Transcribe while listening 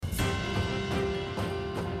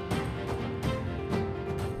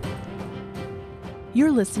You're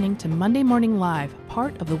listening to Monday Morning Live,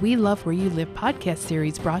 part of the We Love Where You Live podcast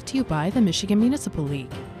series brought to you by the Michigan Municipal League.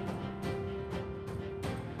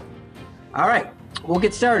 All right, we'll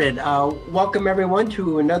get started. Welcome everyone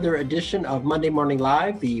to another edition of Monday Morning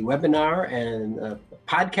Live, the webinar and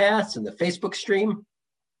podcast and the Facebook stream.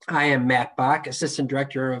 I am Matt Bach, Assistant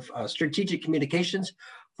Director of Strategic Communications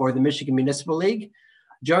for the Michigan Municipal League.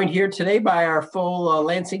 Joined here today by our full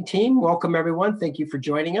Lansing team. Welcome everyone. Thank you for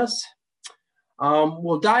joining us.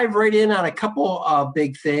 We'll dive right in on a couple of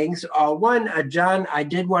big things. One, John, I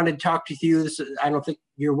did want to talk to you. I don't think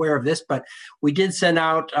you're aware of this, but we did send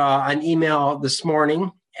out an email this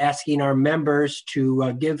morning asking our members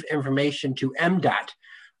to give information to MDOT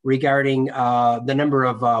regarding the number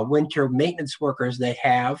of winter maintenance workers they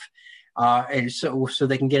have, and so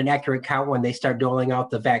they can get an accurate count when they start doling out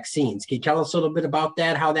the vaccines. Can you tell us a little bit about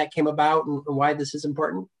that, how that came about, and why this is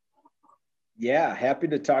important? Yeah, happy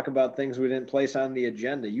to talk about things we didn't place on the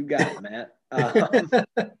agenda. You got it, Matt.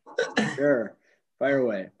 Sure, fire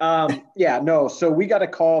away. So we got a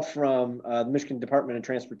call from the Michigan Department of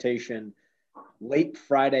Transportation late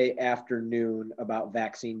Friday afternoon about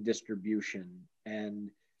vaccine distribution.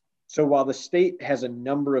 And so while the state has a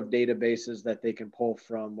number of databases that they can pull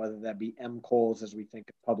from, whether that be MCOLS as we think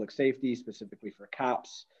of public safety, specifically for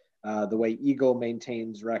cops, the way Eagle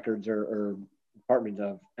maintains records or Department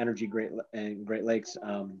of Energy Great Lakes,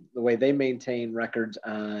 the way they maintain records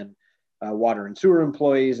on water and sewer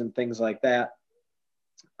employees and things like that,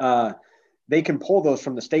 they can pull those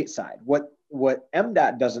from the state side. What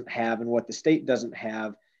MDOT doesn't have and what the state doesn't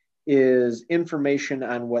have is information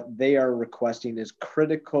on what they are requesting as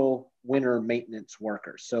critical winter maintenance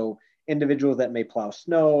workers. So individuals that may plow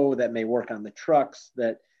snow, that may work on the trucks,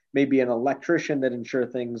 that may be an electrician that ensure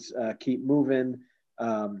things keep moving,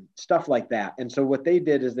 stuff like that. And so what they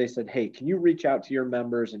did is they said, hey, can you reach out to your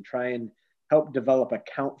members and try and help develop a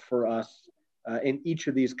count for us in each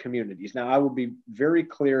of these communities? Now, I will be very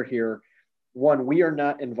clear here. One, we are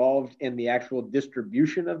not involved in the actual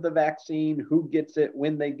distribution of the vaccine, who gets it,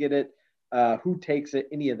 when they get it, who takes it,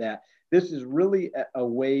 any of that. This is really a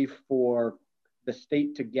way for the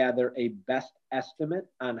state to gather a best estimate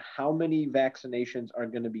on how many vaccinations are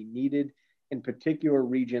going to be needed in particular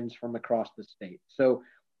regions from across the state. So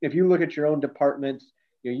if you look at your own departments,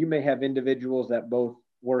 you may have individuals that both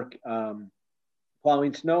work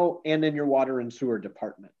plowing snow and in your water and sewer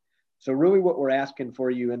department. So really what we're asking for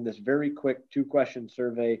you in this very quick 2-question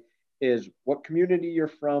survey is what community you're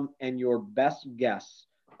from and your best guess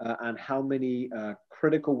on how many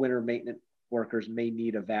critical winter maintenance workers may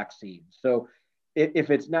need a vaccine. So if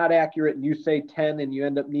it's not accurate and you say 10 and you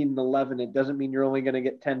end up needing 11, it doesn't mean you're only going to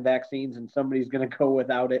get 10 vaccines and somebody's going to go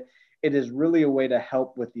without it. It is really a way to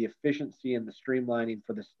help with the efficiency and the streamlining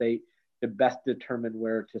for the state to best determine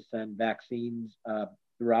where to send vaccines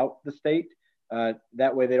throughout the state.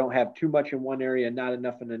 That way they don't have too much in one area, not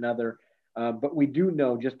enough in another. But we do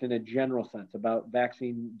know just in a general sense about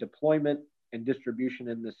vaccine deployment and distribution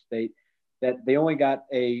in this state that they only got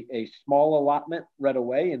a small allotment right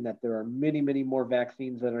away and that there are many, many more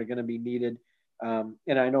vaccines that are going to be needed. And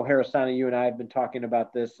I know, Harrison, you and I have been talking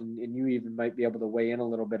about this, and you even might be able to weigh in a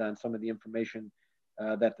little bit on some of the information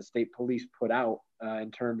that the state police put out in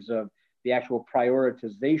terms of the actual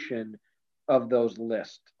prioritization of those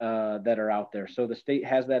lists that are out there. So the state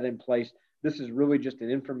has that in place. This is really just an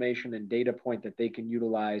information and data point that they can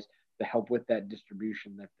utilize to help with that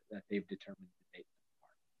distribution that they've determined to date.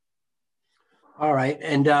 All right.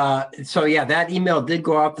 And that email did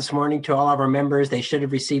go out this morning to all of our members. They should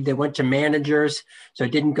have received it. Went to managers. So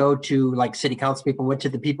it didn't go to like city council people, went to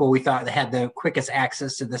the people we thought had the quickest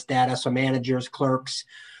access to this data. So managers, clerks,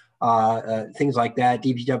 things like that,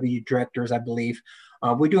 DPW directors, I believe.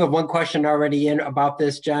 We do have one question already in about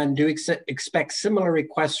this, John. Do you expect similar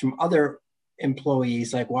requests from other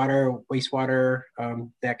employees like water, wastewater,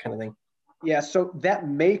 that kind of thing? Yeah, so that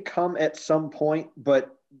may come at some point,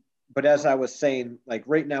 but as I was saying, like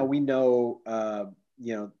right now we know,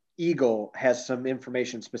 Eagle has some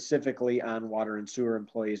information specifically on water and sewer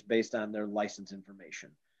employees based on their license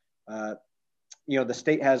information. The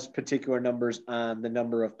state has particular numbers on the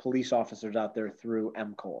number of police officers out there through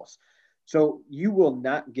MCOLS. So you will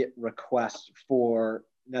not get requests for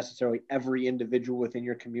necessarily every individual within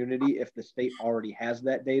your community if the state already has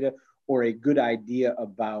that data or a good idea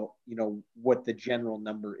about, what the general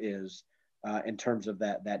number is. In terms of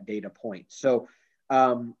that data point. So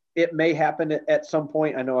it may happen at some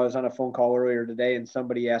point. I know I was on a phone call earlier today and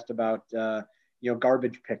somebody asked about,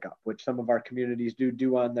 garbage pickup, which some of our communities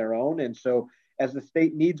do on their own. And so as the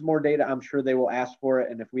state needs more data, I'm sure they will ask for it.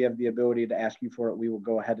 And if we have the ability to ask you for it, we will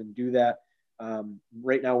go ahead and do that.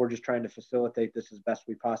 Right now, we're just trying to facilitate this as best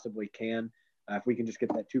we possibly can. If we can just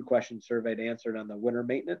get that 2-question survey answered on the winter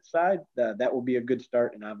maintenance side, that will be a good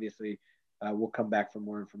start. And obviously, we'll come back for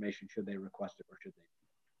more information should they request it or should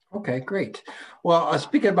they. Okay, great. Well,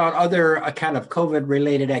 speaking about other kind of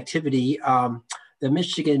COVID-related activity, the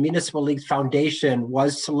Michigan Municipal League Foundation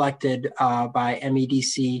was selected by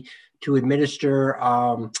MEDC to administer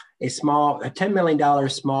a $10 million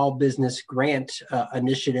small business grant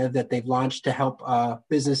initiative that they've launched to help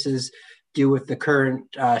businesses deal with the current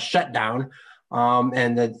shutdown.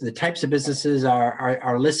 And the types of businesses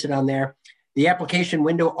are listed on there. The application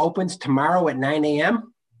window opens tomorrow at 9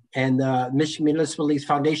 a.m. And the Michigan Municipal League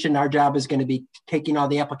Foundation, our job is going to be taking all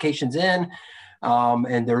the applications in,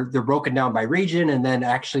 and they're broken down by region. And then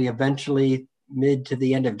actually eventually mid to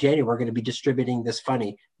the end of January, we're going to be distributing this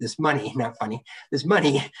money. So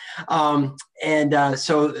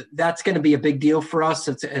that's going to be a big deal for us.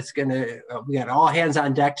 It's going to, we got all hands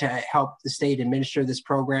on deck to help the state administer this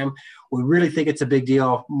program. We really think it's a big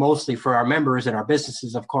deal, mostly for our members and our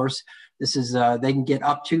businesses, of course. This is, they can get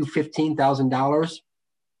up to $15,000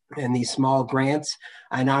 in these small grants.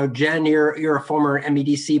 I know, Jen, you're a former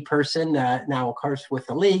MEDC person, now of course with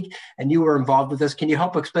the league, and you were involved with this. Can you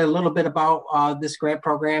help explain a little bit about this grant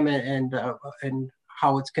program and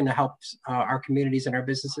how it's going to help our communities and our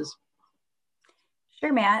businesses?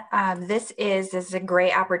 Sure, Matt. This is a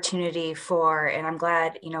great opportunity for, and I'm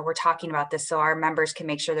glad, we're talking about this so our members can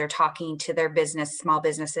make sure they're talking to their small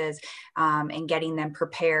businesses, and getting them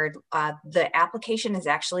prepared. The application is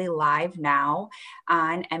actually live now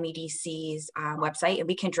on MEDC's website, and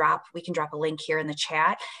we can drop a link here in the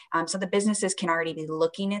chat. So the businesses can already be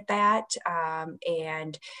looking at that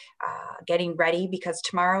and getting ready, because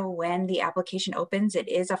tomorrow when the application opens, it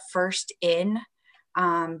is a first in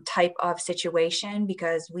type of situation,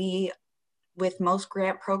 because with most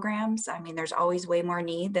grant programs, there's always way more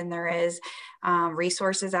need than there is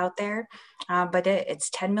resources out there. But it's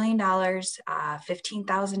 $10 million,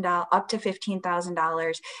 $15,000, up to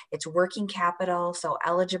 $15,000. It's working capital, so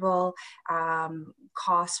eligible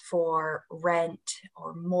costs for rent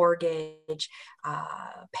or mortgage,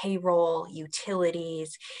 payroll,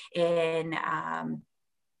 utilities, and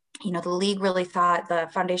the league really thought, the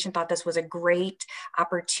foundation thought this was a great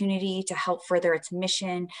opportunity to help further its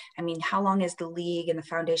mission. How long has the league and the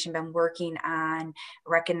foundation been working on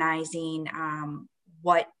recognizing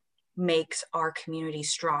what makes our community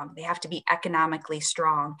strong? They have to be economically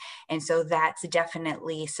strong. And so that's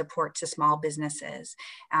definitely support to small businesses.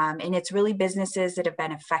 And it's really businesses that have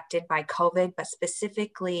been affected by COVID, but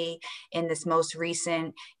specifically in this most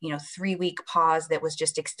recent, 3-week pause that was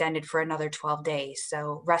just extended for another 12 days.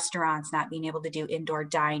 So restaurants not being able to do indoor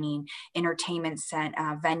dining, entertainment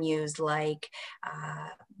venues like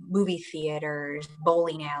movie theaters,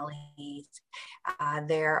 bowling alleys.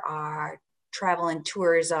 There are travel and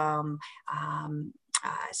tourism.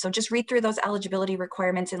 So just read through those eligibility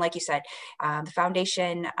requirements. And like you said, the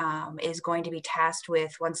foundation is going to be tasked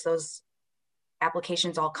with, once those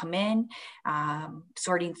applications all come in,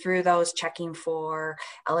 sorting through those, checking for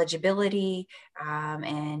eligibility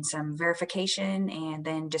and some verification, and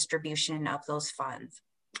then distribution of those funds.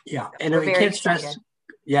 Yeah, and we can't stress.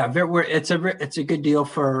 Yeah, it's a good deal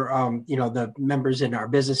for the members in our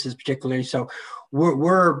businesses particularly. So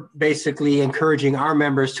we're basically encouraging our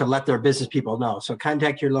members to let their business people know. So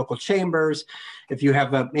contact your local chambers. If you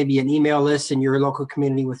have maybe an email list in your local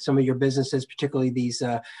community with some of your businesses, particularly these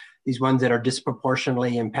ones that are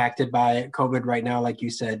disproportionately impacted by COVID right now, like you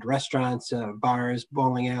said, restaurants, bars,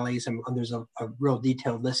 bowling alleys, and there's a real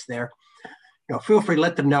detailed list there. Feel free to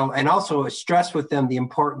let them know, and also stress with them the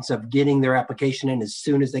importance of getting their application in as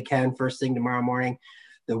soon as they can, first thing tomorrow morning.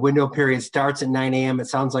 The window period starts at 9 a.m. It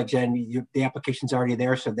sounds like, Jen, the application's already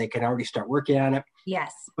there, so they can already start working on it.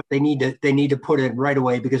 Yes. But they need to put it right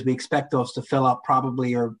away, because we expect those to fill up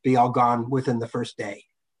probably or be all gone within the first day.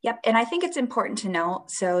 Yep. And I think it's important to note,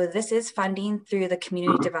 so this is funding through the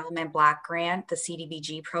Community Development Block Grant, the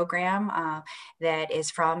CDBG program that is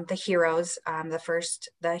from the HEROES,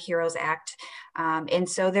 the HEROES Act. And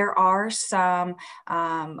so there are some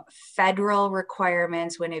federal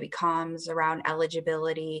requirements when it becomes around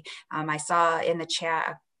eligibility. I saw in the chat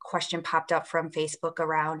a question popped up from Facebook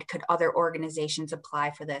around, could other organizations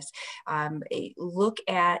apply for this? Look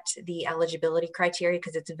at the eligibility criteria,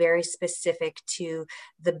 because it's very specific to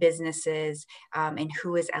the businesses and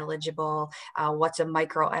who is eligible, what's a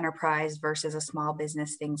micro enterprise versus a small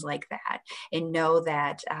business, things like that. And know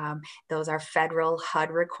that those are federal HUD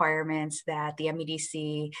requirements that the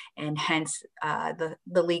MEDC and hence the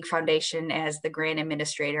League Foundation as the grant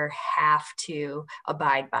administrator have to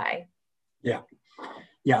abide by. Yeah.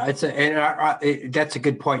 Yeah, that's a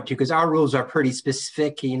good point too, because our rules are pretty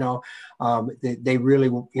specific. They really,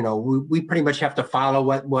 we pretty much have to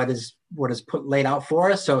follow what is laid out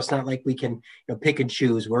for us. So it's not like we can pick and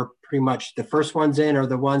choose. We're pretty much the first ones in are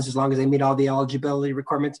the ones, as long as they meet all the eligibility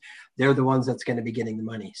requirements, they're the ones that's going to be getting the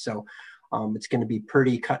money. So it's going to be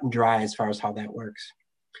pretty cut and dry as far as how that works.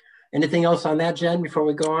 Anything else on that, Jen, before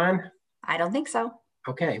we go on? I don't think so.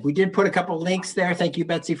 Okay, we did put a couple of links there. Thank you,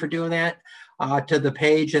 Betsy, for doing that, to the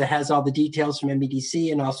page that has all the details from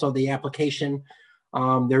MBDC and also the application.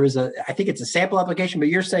 There is I think it's a sample application, but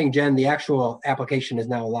you're saying, Jen, the actual application is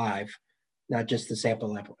now live, not just the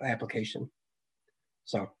sample application.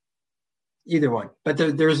 So either one, but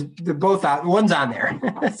they're both out. One's on there.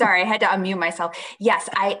 Sorry, I had to unmute myself. Yes,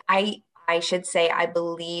 I should say, I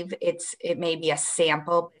believe it may be a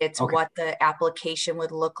sample. It's okay. What the application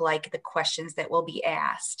would look like, the questions that will be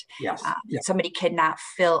asked. Yes. Somebody cannot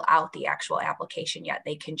fill out the actual application yet.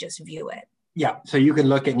 They can just view it. Yeah. So you can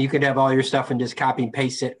look at, and you could have all your stuff and just copy and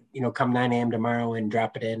paste it, come 9 a.m. tomorrow and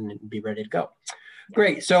drop it in and be ready to go. Yeah.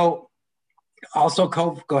 Great. So also,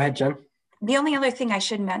 go ahead, Jen. The only other thing I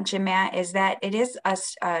should mention, Matt, is that it is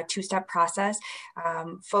a two-step process.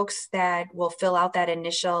 Folks that will fill out that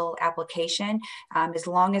initial application, as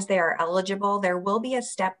long as they are eligible, there will be a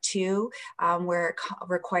step 2 where it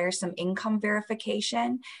requires some income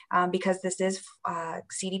verification because this is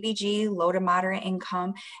CDBG, low to moderate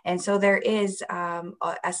income. And so there is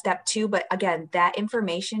a step 2, but again, that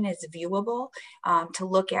information is viewable to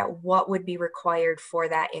look at what would be required for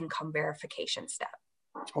that income verification step.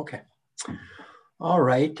 Okay. All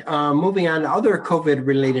right. Moving on to other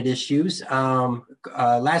COVID-related issues.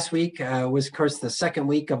 Last week was, of course, the second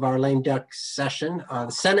week of our lame duck session.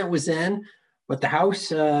 The Senate was in, but the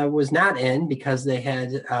House was not in because they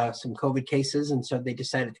had some COVID cases, and so they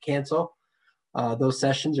decided to cancel those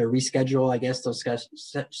sessions or reschedule, I guess, those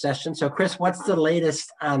sessions. So, Chris, what's the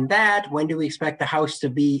latest on that? When do we expect the House to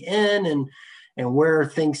be in, and where are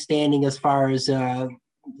things standing as far as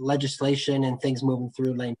legislation and things moving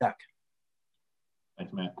through lame duck?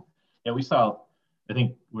 Thanks, Matt. Yeah, I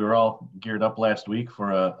think we were all geared up last week for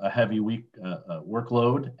a heavy week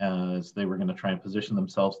workload as they were going to try and position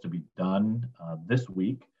themselves to be done this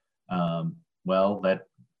week. Well,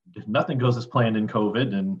 nothing goes as planned in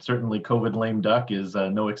COVID, and certainly COVID lame duck is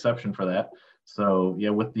no exception for that. So yeah,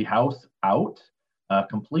 with the House out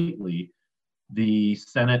completely, the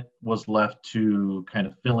Senate was left to kind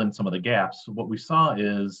of fill in some of the gaps. So what we saw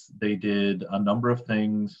is they did a number of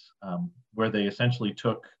things where they essentially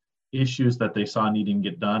took issues that they saw needing to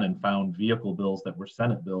get done and found vehicle bills that were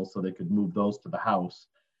Senate bills so they could move those to the House.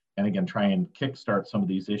 And again, try and kickstart some of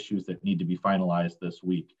these issues that need to be finalized this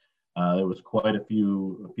week. There was quite a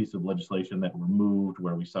few pieces of legislation that were moved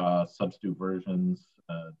where we saw substitute versions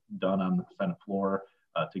done on the Senate floor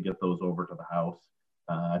to get those over to the House.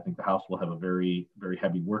 I think the House will have a very, very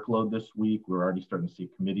heavy workload this week. We're already starting to see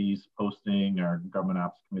committees posting our government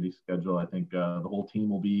ops committee schedule. I think the whole team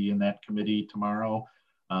will be in that committee tomorrow.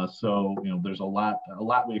 So there's a lot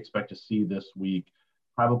we expect to see this week.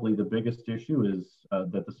 Probably the biggest issue is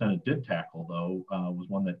that the Senate did tackle, though, was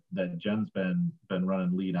one that Jen's been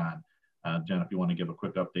running lead on. Jen, if you want to give a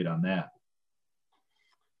quick update on that.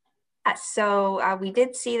 So we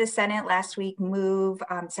did see the Senate last week move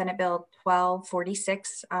Senate Bill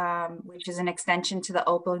 1246, which is an extension to the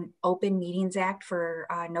Open Meetings Act for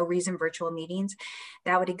no reason virtual meetings.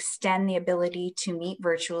 That would extend the ability to meet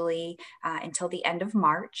virtually until the end of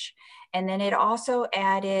March. And then it also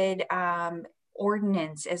added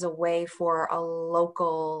ordinance as a way for a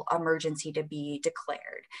local emergency to be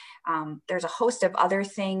declared. There's a host of other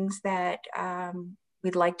things that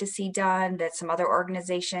we'd like to see done that some other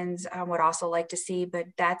organizations would also like to see, but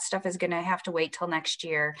that stuff is going to have to wait till next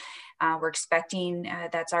year. We're expecting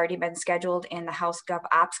that's already been scheduled in the House Gov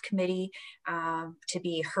Ops Committee to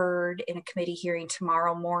be heard in a committee hearing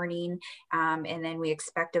tomorrow morning. And then we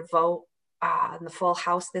expect a vote in the full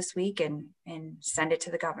House this week and send it to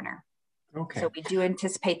the governor. Okay. So we do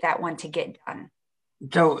anticipate that one to get done.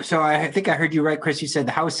 So I think I heard you right, Chris. You said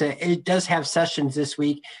the House, it does have sessions this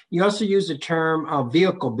week. You also use the term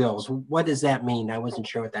vehicle bills. What does that mean? I wasn't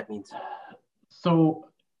sure what that means. So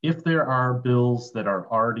if there are bills that are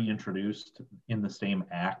already introduced in the same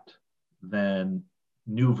act, then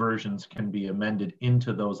new versions can be amended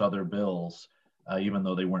into those other bills, even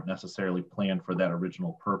though they weren't necessarily planned for that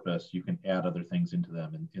original purpose. You can add other things into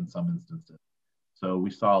them in some instances. So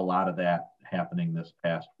we saw a lot of that happening this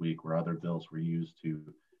past week where other bills were used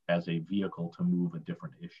as a vehicle to move a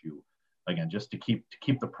different issue. Again, just to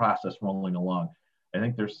keep the process rolling along. I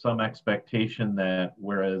think there's some expectation that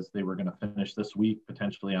whereas they were going to finish this week,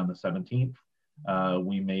 potentially on the 17th,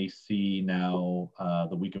 we may see now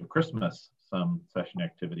the week of Christmas some session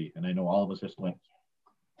activity. And I know all of us just went.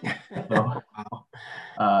 So,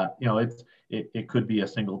 it could be a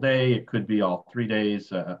single day, it could be all 3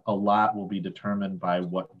 days. A lot will be determined by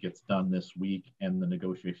what gets done this week and the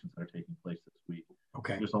negotiations that are taking place this week.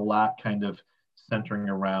 Okay. There's a lot kind of centering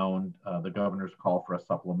around the governor's call for a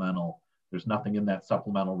supplemental. There's nothing in that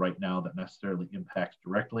supplemental right now that necessarily impacts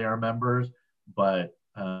directly our members, but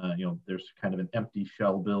there's kind of an empty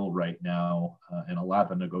shell bill right now, and a lot of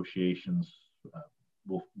the negotiations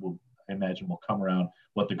I imagine will come around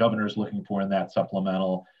what the governor is looking for in that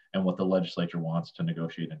supplemental and what the legislature wants to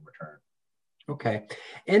negotiate in return. Okay.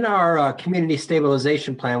 In our community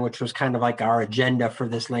stabilization plan, which was kind of like our agenda for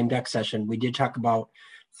this lame duck session, we did talk about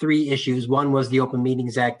 3 issues. One was the Open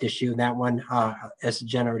Meetings Act issue. And that one, as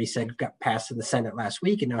Jen already said, got passed in the Senate last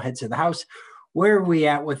week and now heads to the House. Where are we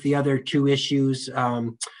at with the other 2 issues,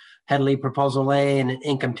 Headley Proposal A and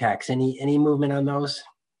income tax? Any movement on those?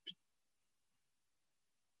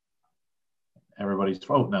 Everybody's,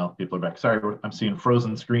 now people are back. Sorry, I'm seeing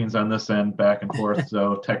frozen screens on this end, back and forth.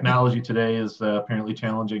 So technology today is apparently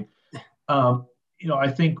challenging. I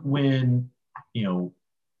think when,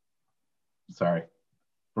 sorry,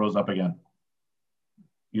 froze up again.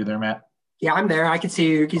 You there, Matt? Yeah, I'm there. I can see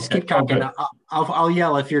you. Just keep talking. I'll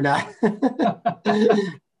yell if you're not.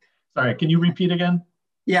 Sorry, can you repeat again?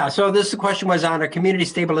 Yeah, so the question was on our community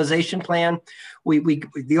stabilization plan.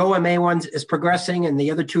 The OMA one is progressing, and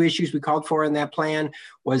the other 2 issues we called for in that plan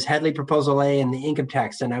was Headley Proposal A and the income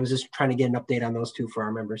tax. And I was just trying to get an update on those 2 for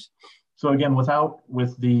our members. So again,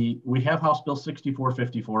 we have House Bill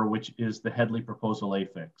 6454, which is the Headley Proposal A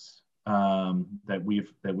fix that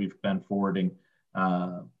we've been forwarding.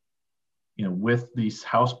 With the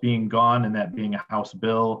House being gone and that being a House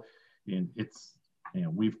bill, it's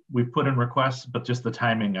we've put in requests, but just the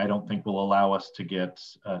timing I don't think will allow us to get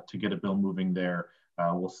a bill moving there.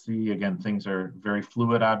 We'll see. Again, things are very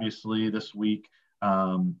fluid. Obviously, this week,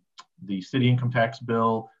 the city income tax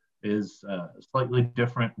bill is slightly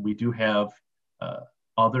different. We do have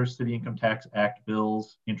other City Income Tax Act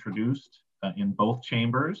bills introduced in both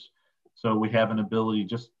chambers. So we have an ability,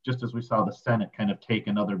 just as we saw the Senate kind of take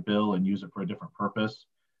another bill and use it for a different purpose,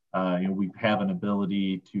 we have an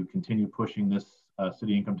ability to continue pushing this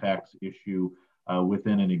city income tax issue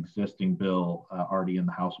within an existing bill already in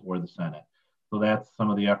the House or the Senate. So that's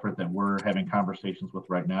some of the effort that we're having conversations with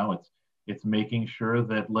right now. It's making sure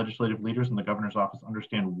that legislative leaders in the governor's office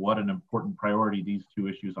understand what an important priority these 2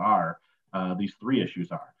 issues are, these 3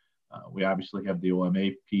 issues are. We obviously have the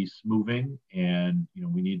OMA piece moving, and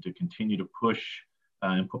we need to continue to push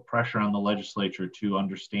and put pressure on the legislature to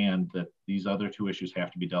understand that these other 2 issues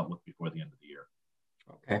have to be dealt with before the end of the year.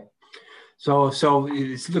 Okay. So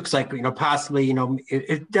it looks like, possibly,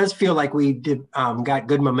 it does feel like we got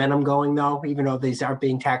good momentum going though, even though these aren't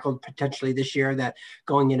being tackled potentially this year, that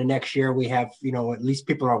going into next year, we have, at least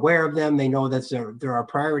people are aware of them. They know that there are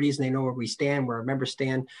priorities and they know where we stand, where our members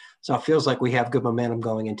stand. So it feels like we have good momentum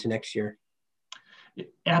going into next year.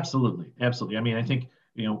 Absolutely. Absolutely. I mean, I think,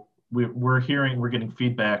 we're getting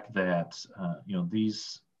feedback that,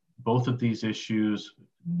 both of these issues,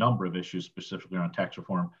 number of issues specifically around tax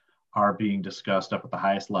reform, are being discussed up at the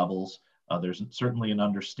highest levels. There's certainly an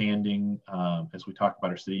understanding, as we talk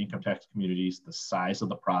about our city income tax communities, the size of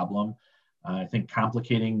the problem. I think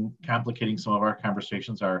complicating some of our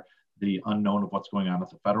conversations are the unknown of what's going on at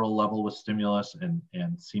the federal level with stimulus and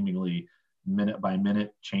seemingly minute by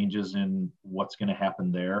minute changes in what's going to happen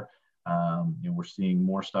there. We're seeing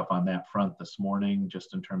more stuff on that front this morning,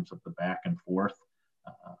 just in terms of the back and forth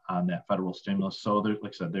on that federal stimulus. So like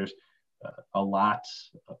I said, there's a lot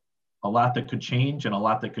that could change, and a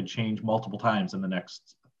lot that could change multiple times in the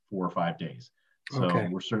next 4 or 5 days. So okay.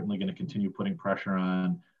 We're certainly going to continue putting pressure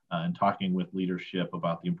on and talking with leadership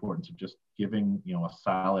about the importance of just giving a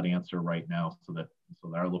solid answer right now, so that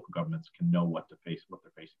our local governments can know what they're facing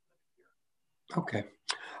next year. Okay.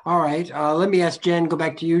 All right. Let me ask Jen, go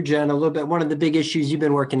back to you, Jen, a little bit. One of the big issues you've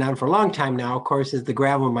been working on for a long time now, of course, is the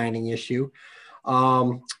gravel mining issue.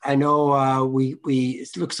 I know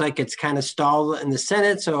it looks like it's kind of stalled in the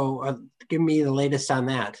Senate. So give me the latest on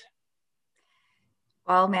that.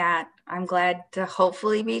 Well, Matt, I'm glad to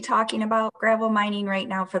hopefully be talking about gravel mining right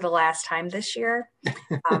now for the last time this year.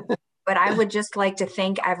 But I would just like to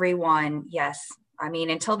thank everyone. Yes. I mean,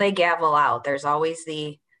 until they gavel out, there's always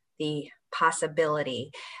the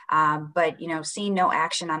possibility. But, seeing no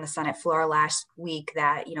action on the Senate floor last week,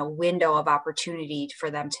 that, window of opportunity for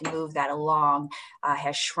them to move that along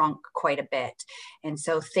has shrunk quite a bit. And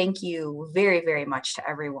so thank you very, very much to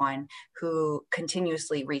everyone who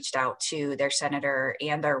continuously reached out to their senator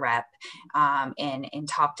and their rep and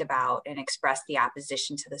talked about and expressed the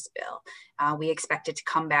opposition to this bill. We expect it to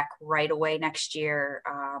come back right away next year.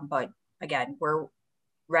 But again, we're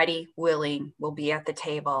ready, willing, we'll be at the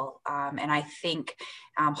table. And I think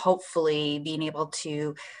hopefully being able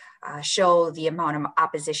to show the amount of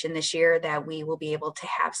opposition this year, that we will be able to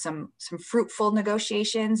have some fruitful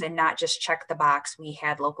negotiations and not just check the box. We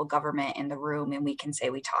had local government in the room and we can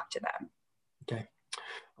say we talked to them. Okay.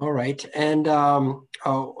 All right. And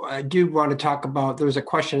I do want to talk about, there was a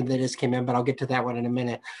question that just came in, but I'll get to that one in a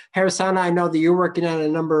minute. Harrisana, I know that you're working on a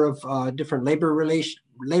number of different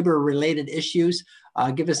labor-related issues.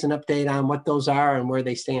 Give us an update on what those are and where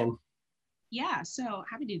they stand. Yeah, so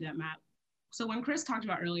happy to do that, Matt. So when Chris talked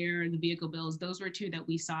about earlier the vehicle bills, those were two that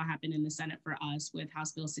we saw happen in the Senate for us with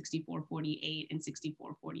House Bill 6448 and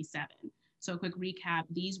 6447. So a quick recap,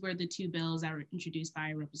 these were the two bills that were introduced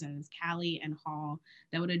by Representatives Calley and Hall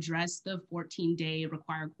that would address the 14-day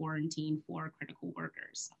required quarantine for critical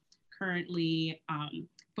workers. Currently,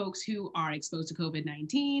 folks who are exposed to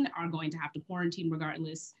COVID-19 are going to have to quarantine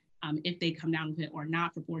regardless if they come down with it or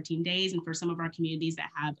not for 14 days. And for some of our communities that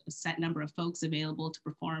have a set number of folks available to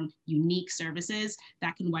perform unique services,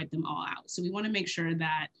 that can wipe them all out. So we want to make sure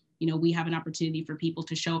that we have an opportunity for people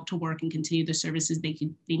to show up to work and continue the services they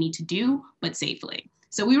need to do, but safely.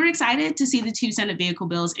 So we were excited to see the two Senate vehicle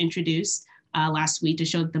bills introduced last week to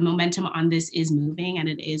show that the momentum on this is moving and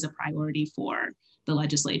it is a priority for the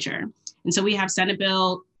legislature. And so we have Senate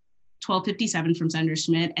Bill 1257 from Senator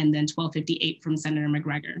Schmidt and then 1258 from Senator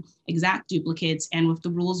McGregor, exact duplicates, and with the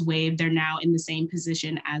rules waived, they're now in the same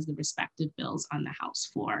position as the respective bills on the House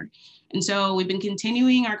floor. And so we've been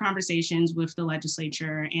continuing our conversations with the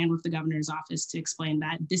legislature and with the governor's office to explain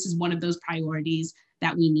that this is one of those priorities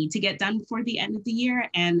that we need to get done before the end of the year.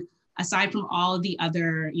 And aside from all of the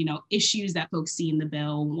other, issues that folks see in the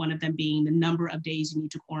bill, one of them being the number of days you need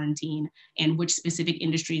to quarantine and which specific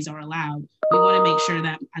industries are allowed, we want to make sure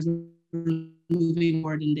that as we're moving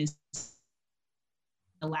forward in this,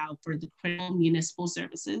 allow for the critical municipal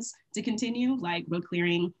services to continue, like road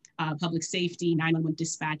clearing, public safety, 911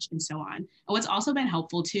 dispatch, and so on. And what's also been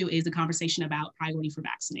helpful too is the conversation about priority for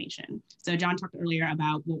vaccination. So John talked earlier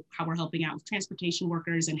about how we're helping out with transportation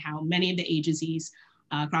workers and how many of the agencies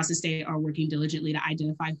across the state are working diligently to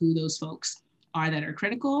identify who those folks are that are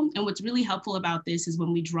critical. And what's really helpful about this is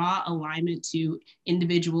when we draw alignment to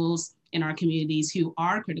individuals in our communities who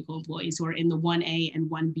are critical employees, who are in the 1A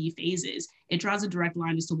and 1B phases, it draws a direct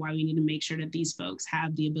line as to why we need to make sure that these folks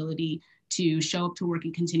have the ability to show up to work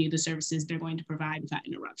and continue the services they're going to provide without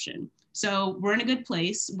interruption. So we're in a good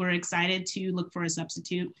place. We're excited to look for a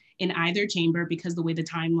substitute in either chamber because the way the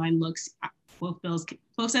timeline looks, both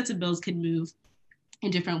sets of bills could move in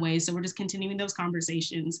different ways. So we're just continuing those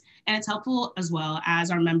conversations. And it's helpful as well as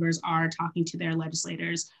our members are talking to their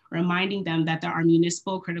legislators, reminding them that there are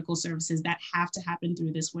municipal critical services that have to happen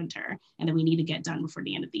through this winter and that we need to get done before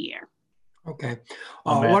the end of the year. Okay.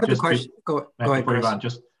 Matt, what are the questions? Go ahead, Chris.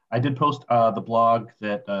 I did post the blog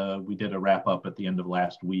that we did a wrap up at the end of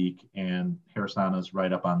last week, and Harrisana's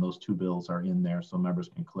write up on those two bills are in there, so members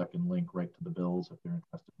can click and link right to the bills if they're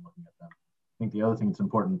interested in looking at them. I think the other thing that's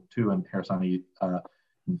important too, and Harrisana, you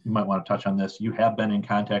might want to touch on this. You have been in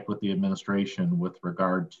contact with the administration with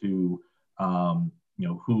regard to,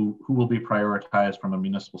 who will be prioritized from a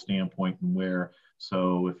municipal standpoint and where.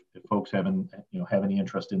 So if folks have any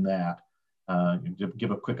interest in that,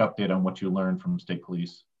 give a quick update on what you learned from state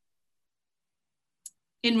police.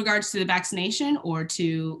 In regards to the vaccination or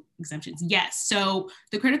to exemptions? Yes. So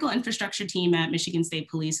the critical infrastructure team at Michigan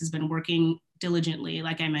State Police has been working diligently,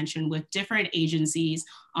 like I mentioned, with different agencies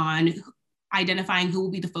on identifying who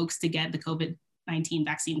will be the folks to get the COVID-19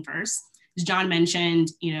 vaccine first. As John mentioned,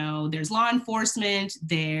 there's law enforcement,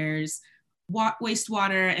 there's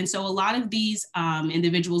wastewater. And so a lot of these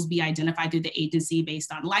individuals be identified through the agency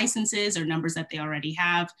based on licenses or numbers that they already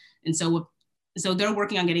have. And so they're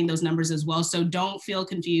working on getting those numbers as well. So don't feel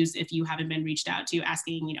confused if you haven't been reached out to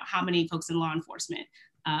asking, how many folks in law enforcement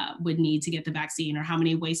would need to get the vaccine or how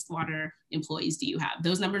many wastewater employees do you have?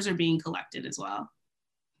 Those numbers are being collected as well.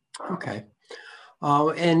 Okay.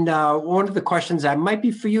 And one of the questions that might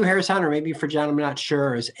be for you, Harrison, or maybe for John, I'm not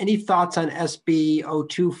sure, is any thoughts on SB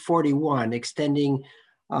 0241 extending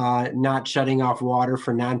not shutting off water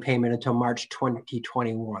for non-payment until March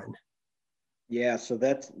 2021? Yeah, so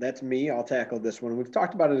that's me. I'll tackle this one. We've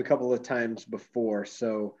talked about it a couple of times before.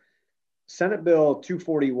 So Senate Bill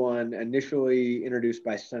 241, initially introduced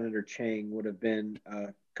by Senator Chang, would have been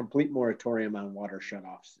a complete moratorium on water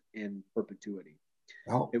shutoffs in perpetuity.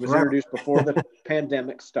 It was introduced before the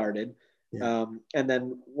pandemic started. Yeah. And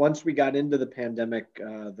then once we got into the pandemic,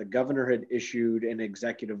 the governor had issued an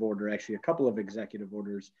executive order, actually a couple of executive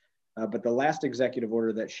orders, but the last executive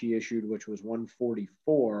order that she issued, which was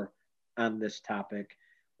 144 on this topic,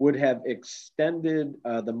 would have extended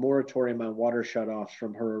the moratorium on water shutoffs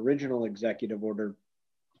from her original executive order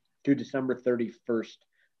to December 31st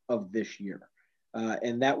of this year.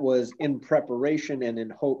 And that was in preparation and in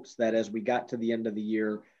hopes that as we got to the end of the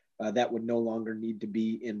year, that would no longer need to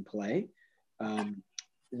be in play.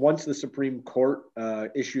 Once the Supreme Court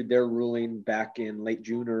issued their ruling back in late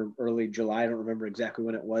June or early July, I don't remember exactly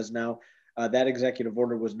when it was now, that executive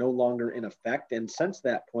order was no longer in effect. And since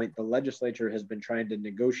that point, the legislature has been trying to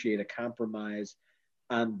negotiate a compromise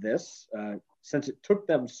on this. Since it took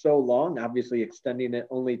them so long, obviously extending it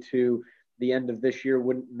only to the end of this year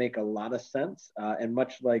wouldn't make a lot of sense. And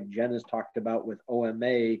much like Jen has talked about with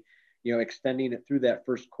OMA, extending it through that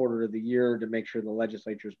first quarter of the year to make sure the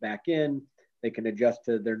legislature's back in, they can adjust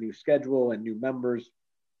to their new schedule and new members,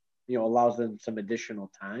 allows them some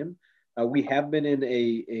additional time. We have been in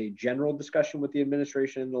a general discussion with the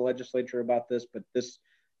administration and the legislature about this, but this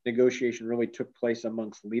negotiation really took place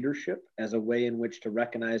amongst leadership as a way in which to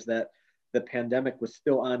recognize that the pandemic was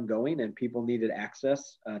still ongoing and people needed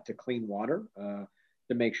access to clean water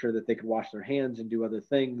to make sure that they could wash their hands and do other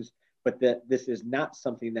things, but that this is not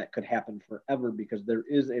something that could happen forever because there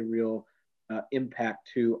is a real impact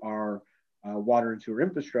to our water and sewer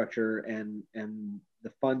infrastructure and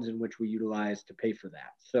the funds in which we utilize to pay for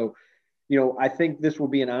that. So, I think this will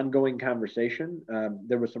be an ongoing conversation.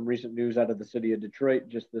 There was some recent news out of the city of Detroit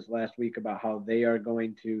just this last week about how they are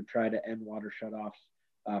going to try to end water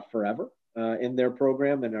shutoffs forever in their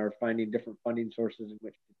program and are finding different funding sources in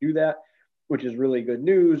which to do that, which is really good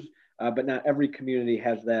news. But not every community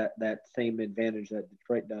has that same advantage that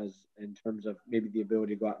Detroit does in terms of maybe the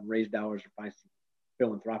ability to go out and raise dollars or find some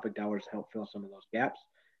philanthropic dollars to help fill some of those gaps.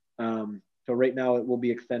 So right now it will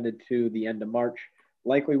be extended to the end of March,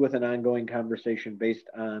 likely with an ongoing conversation based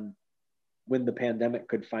on when the pandemic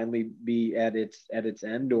could finally be at its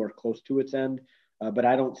end or close to its end. But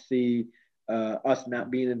I don't see us not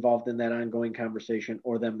being involved in that ongoing conversation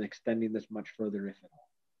or them extending this much further, if at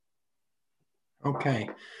all. Okay.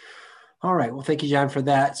 All right. Well, thank you, John, for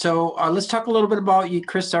that. So let's talk a little bit about,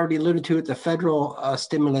 Chris already alluded to it, the federal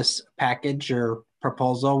stimulus package or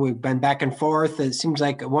proposal. We've been back and forth. It seems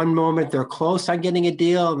like one moment they're close on getting a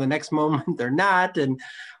deal and the next moment they're not. And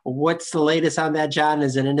what's the latest on that, John?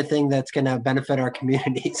 Is it anything that's going to benefit our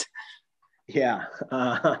communities? Yeah,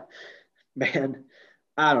 man,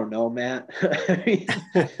 I don't know, Matt.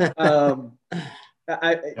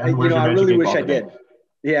 I really wish I did.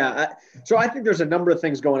 Yeah. So I think there's a number of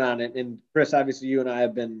things going on. And Chris, obviously you and I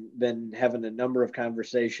have been having a number of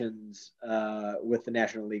conversations with the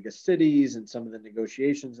National League of Cities and some of the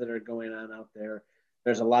negotiations that are going on out there.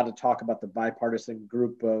 There's a lot of talk about the bipartisan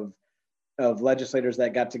group of legislators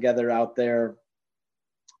that got together out there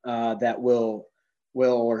that will,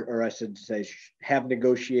 or I should say, have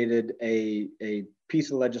negotiated a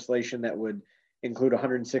piece of legislation that would include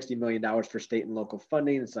 $160 million for state and local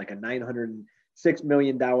funding. It's like a $906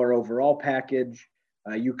 million overall package.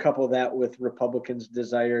 You couple that with Republicans'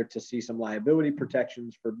 desire to see some liability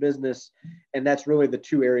protections for business. And that's really the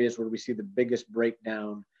two areas where we see the biggest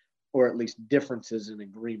breakdown, or at least differences in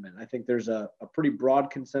agreement. I think there's a pretty broad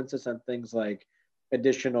consensus on things like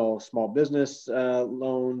additional small business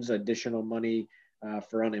loans, additional money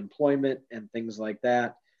for unemployment and things like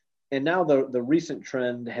that. And now the recent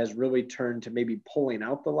trend has really turned to maybe pulling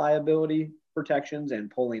out the liability protections and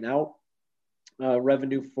pulling out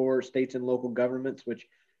revenue for states and local governments, which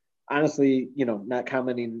honestly, not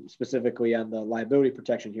commenting specifically on the liability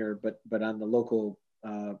protection here, but on the local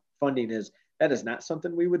funding that is not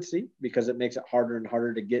something we would see because it makes it harder and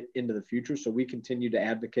harder to get into the future. So we continue to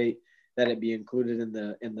advocate that it be included in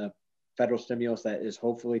the federal stimulus that is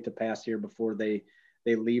hopefully to pass here before they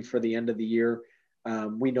leave for the end of the year.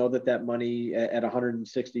 We know that money at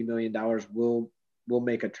 $160 million will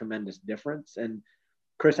make a tremendous difference. And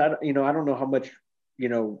Chris, I don't know how much,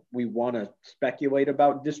 we want to speculate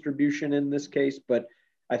about distribution in this case, but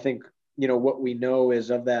I think, what we know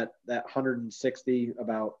is of that 160,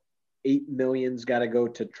 about 8 million's got to go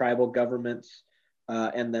to tribal governments.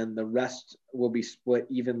 And then the rest will be split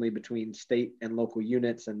evenly between state and local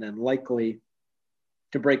units. And then likely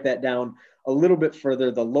to break that down a little bit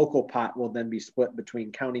further, the local pot will then be split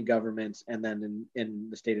between county governments and then in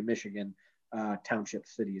the state of Michigan, township,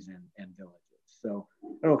 cities, and villages. So I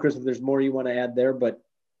don't know, Chris, if there's more you want to add there, but.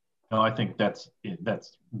 No, I think that's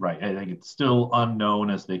right. I think it's still unknown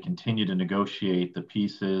as they continue to negotiate the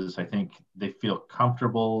pieces. I think they feel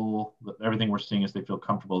comfortable. Everything we're seeing is they feel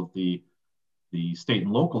comfortable that the state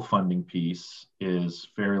and local funding piece is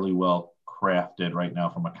fairly well crafted right now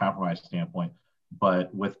from a compromise standpoint,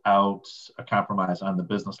 but without a compromise on the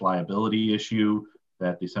business liability issue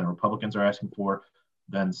that the Senate Republicans are asking for,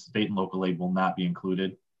 then state and local aid will not be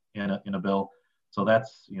included in a bill. So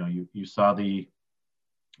that's, you saw the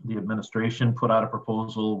administration put out a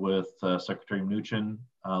proposal with Secretary Mnuchin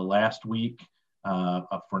last week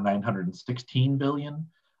for $916 billion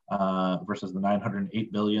versus the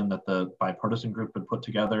 $908 billion that the bipartisan group had put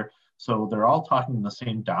together. So they're all talking in the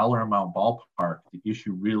same dollar amount ballpark. The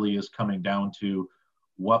issue really is coming down to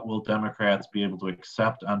what will Democrats be able to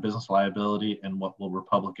accept on business liability and what will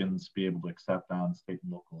Republicans be able to accept on state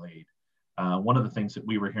and local aid. One of the things that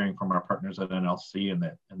we were hearing from our partners at NLC and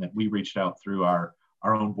that we reached out through our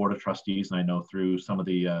own board of trustees, and I know through some of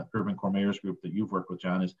the Urban Core Mayors group that you've worked with,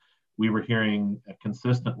 John, is we were hearing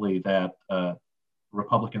consistently that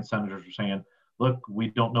Republican senators are saying, look, we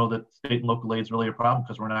don't know that state and local aid is really a problem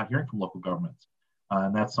because we're not hearing from local governments.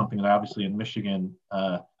 And that's something that obviously in Michigan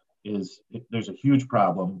there's a huge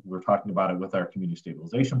problem. We're talking about it with our community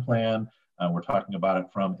stabilization plan. We're talking about it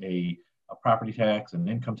from a property tax and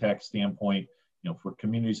income tax standpoint. For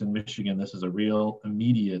communities in Michigan, this is a real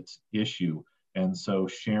immediate issue. And so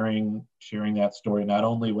sharing that story, not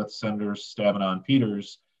only with Senators Stabenow and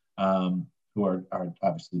Peters, who are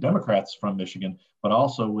obviously Democrats from Michigan, but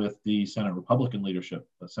also with the Senate Republican leadership,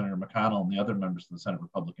 Senator McConnell and the other members of the Senate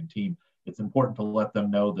Republican team. It's important to let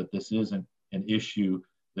them know that this isn't an issue.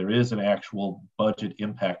 There is an actual budget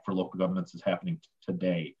impact for local governments that's happening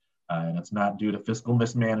today. And it's not due to fiscal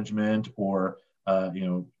mismanagement or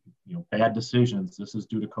bad decisions. This is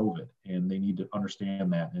due to COVID, and they need to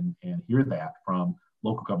understand that and hear that from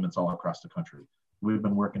local governments all across the country. We've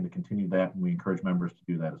been working to continue that, and we encourage members to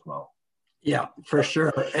do that as well. Yeah, for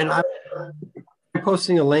sure. And I'm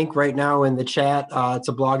posting a link right now in the chat. It's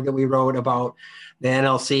a blog that we wrote about the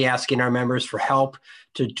NLC asking our members for help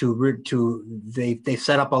they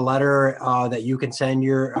set up a letter that you can send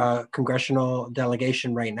your congressional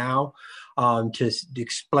delegation right now to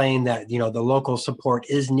explain that the local support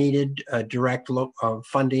is needed. Direct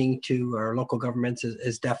funding to our local governments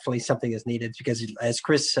is definitely something that's needed, because as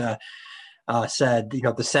Chris said,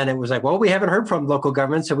 the Senate was like, well, we haven't heard from local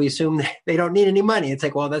governments, so we assume they don't need any money. It's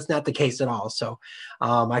like, well, that's not the case at all. So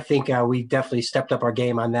I think we definitely stepped up our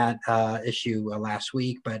game on that issue last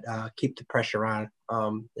week, but keep the pressure on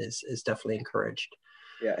is definitely encouraged.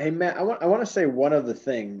 Yeah. Hey, Matt, I want to say one other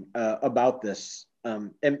thing about this.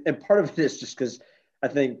 And part of it is just because I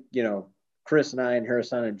think, Chris and I and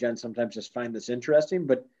Harrison and Jen sometimes just find this interesting,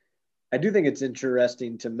 but I do think it's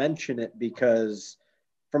interesting to mention it because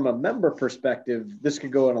from a member perspective, this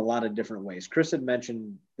could go in a lot of different ways. Chris had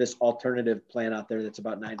mentioned this alternative plan out there that's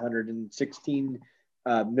about $916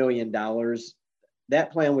 million.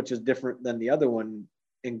 That plan, which is different than the other one,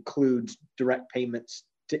 includes direct payments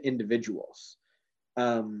to individuals.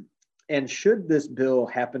 And should this bill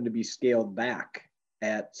happen to be scaled back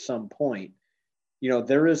at some point,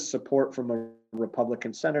 there is support from a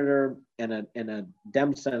Republican senator and a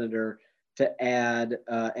Dem senator to add,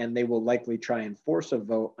 and they will likely try and force a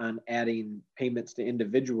vote on adding payments to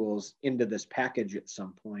individuals into this package at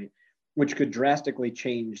some point, which could drastically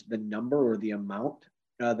change the number or the amount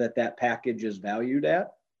that package is valued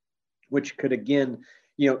at, which could, again,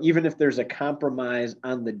 even if there's a compromise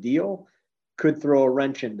on the deal, could throw a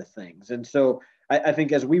wrench into things. And so I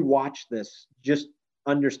think as we watch this, just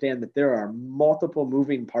understand that there are multiple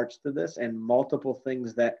moving parts to this and multiple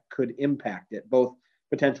things that could impact it, both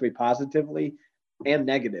potentially positively and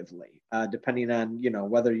negatively, depending on,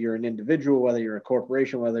 whether you're an individual, whether you're a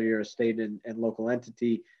corporation, whether you're a state and local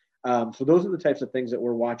entity. So those are the types of things that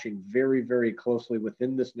we're watching very, very closely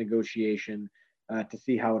within this negotiation to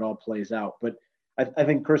see how it all plays out. But I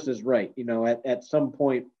think Chris is right. At some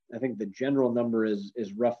point, I think the general number is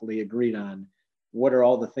roughly agreed on. What are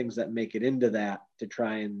all the things that make it into that to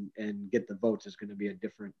try and get the votes is going to be a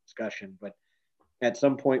different discussion. But at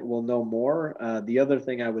some point, we'll know more. The other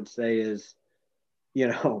thing I would say is,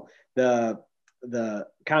 the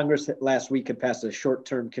Congress last week had passed a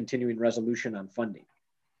short-term continuing resolution on funding.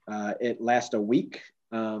 It lasts a week.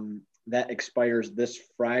 That expires this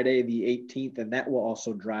Friday, the 18th, and that will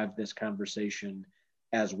also drive this conversation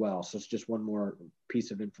as well. So it's just one more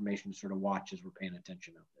piece of information to sort of watch as we're paying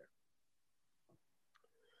attention out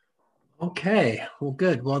there. Okay, well,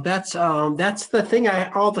 good. Well, that's the thing.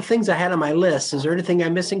 All the things I had on my list. Is there anything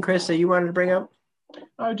I'm missing, Chris, that you wanted to bring up?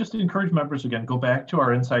 I just encourage members, again, go back to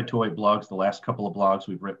our Inside 208 blogs, the last couple of blogs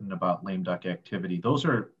we've written about lame duck activity. Those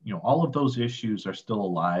are, all of those issues are still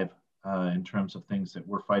alive in terms of things that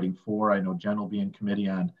we're fighting for. I know Jen will be in committee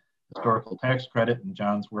on historical tax credit, and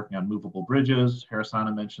John's working on movable bridges.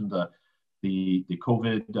 Harrisana mentioned the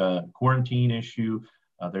COVID quarantine issue.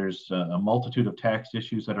 There's a multitude of tax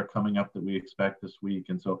issues that are coming up that we expect this week.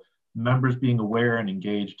 And so members being aware and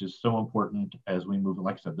engaged is so important as we move.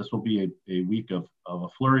 Like I said, this will be a week of a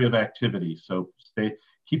flurry of activity. So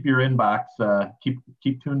keep your inbox, keep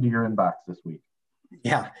tuned to your inbox this week.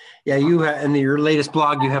 Yeah. You in your latest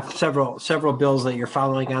blog, you have several bills that you're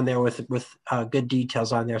following on there with good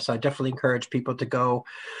details on there. So I definitely encourage people to go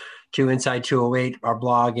to Inside 208, our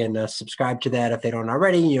blog, and subscribe to that if they don't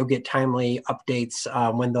already. You'll get timely updates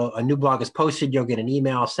when a new blog is posted. You'll get an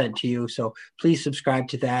email sent to you. So please subscribe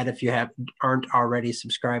to that if you aren't already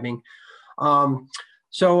subscribing.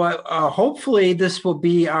 So hopefully this will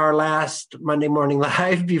be our last Monday Morning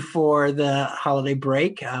Live before the holiday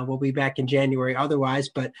break. We'll be back in January otherwise,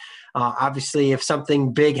 but obviously if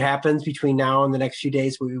something big happens between now and the next few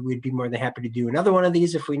days, we'd be more than happy to do another one of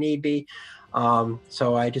these if we need be.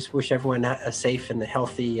 So I just wish everyone a safe and a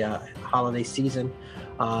healthy holiday season,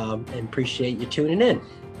 and appreciate you tuning in.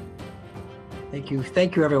 Thank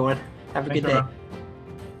you everyone. Have a good day.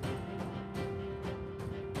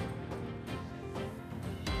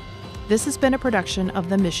 This has been a production of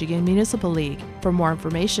the Michigan Municipal League. For more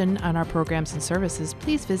information on our programs and services,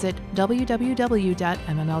 please visit www.mml.org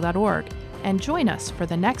and join us for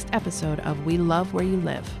the next episode of We Love Where You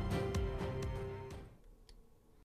Live.